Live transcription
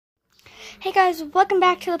Hey guys, welcome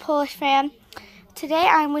back to the Polish Fam. Today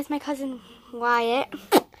I'm with my cousin Wyatt.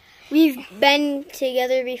 We've been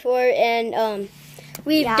together before and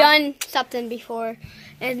we've done something before.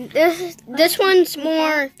 And this one's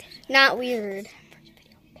more not weird.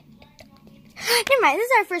 Never mind, this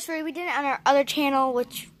is our first video. We did it on our other channel,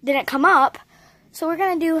 which didn't come up. So we're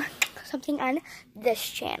gonna do something on this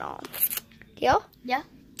channel. Deal? Yeah.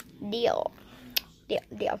 Deal.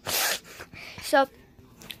 So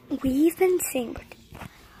we've been seeing.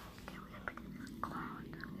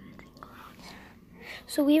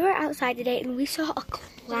 So we were outside today and we saw a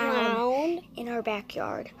clown in our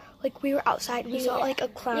backyard. Like we were outside and we saw like a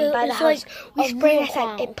clown by the house. We sprayed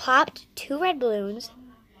outside. It popped 2 red balloons.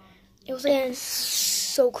 It was like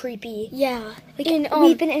so creepy. Yeah. Like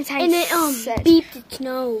we've been inside and it beeped its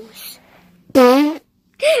nose. That's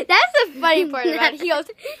the funny part about it. He goes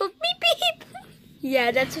beep beep.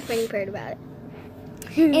 Yeah, that's the funny part about it.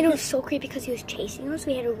 And it was so creepy because he was chasing us.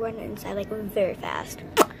 We had to run inside like very fast.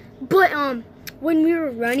 But when we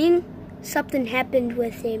were running, something happened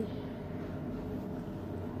with him.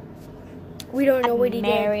 We don't know what he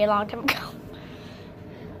did. Very long time ago.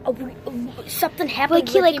 Something happened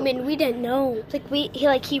with him and we didn't know.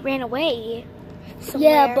 Like he ran away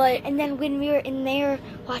somewhere. Yeah, but and then when we were in there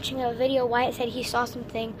watching a video, Wyatt said he saw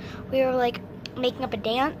something. We were like making up a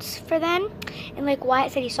dance for them, and like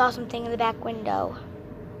Wyatt said he saw something in the back window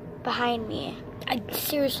behind me. I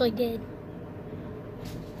seriously did.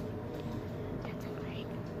 That's not right.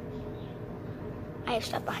 I have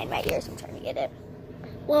stuff behind my ears. I'm trying to get it.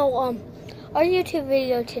 Well, our YouTube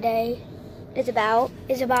video today is about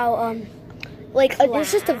like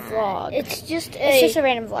it's just a vlog. It's just a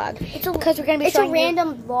random vlog. Because we're gonna be showing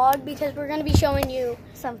random vlog because we're gonna be showing you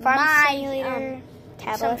some farming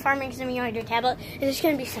simulator tablet. And it's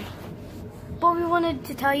gonna be simple. But we wanted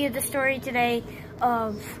to tell you the story today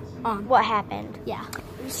of what happened. Yeah,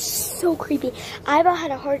 it was so creepy. I about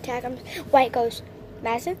had a heart attack. White goes,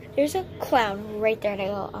 Madison, there's a clown right there, and I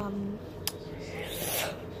go,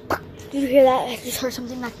 did you hear that? I just heard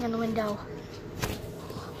something knocking on the window.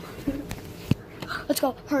 Let's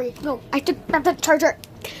go, hurry. No, I took the charger.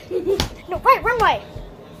 No, right, run away.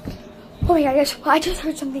 Oh my god, I just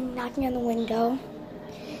heard something knocking on the window.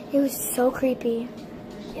 It was so creepy.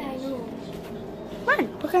 Yeah, I know. Come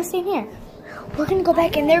on, we're gonna stay in here. We're gonna go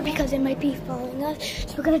back in there because it might be following us.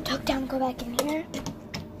 So we're gonna tuck down and go back in here.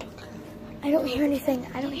 I don't hear anything.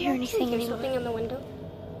 I don't hear anything anymore. Something on the window?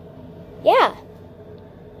 Yeah.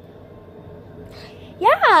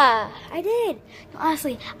 Yeah, I did. No,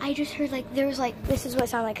 honestly, I just heard like there was like this is what it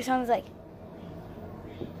sounded like. It sounded like,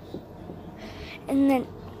 and then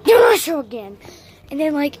show again, and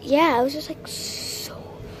then like yeah, I was just like so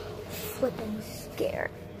flipping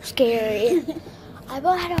scary. I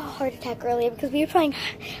about had a heart attack earlier because we were playing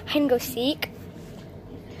hide and go seek.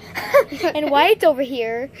 And Wyatt's over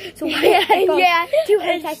here, so Wyatt had two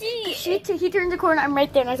heart attacks. He turns the corner, I'm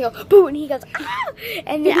right there, and I go boo, and he goes ah,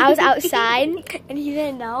 and then I was outside, and he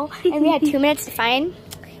didn't know, and we had 2 minutes to find.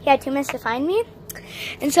 He had 2 minutes to find me,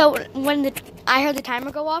 and so when I heard the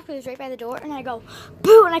timer go off, it was right by the door, and I go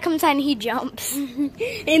boo, and I come inside, and he jumps.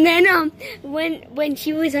 And then when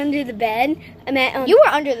she was under the bed, you were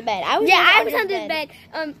under the bed. I was under the bed.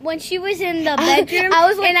 When she was in the bedroom,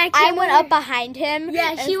 I went up behind him.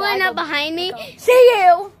 Yeah, she went up behind me. See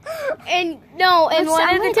you. And one of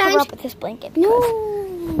the times, cover up with this blanket.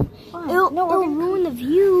 No, it'll ruin the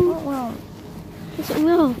view. It won't. Yes, it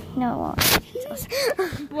will. No, it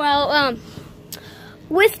won't. Well,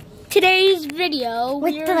 with today's video,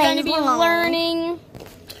 we're going to be learning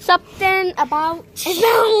something about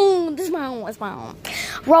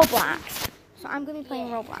Roblox. So I'm going to be playing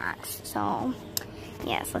Roblox. So,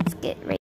 yes, let's get ready.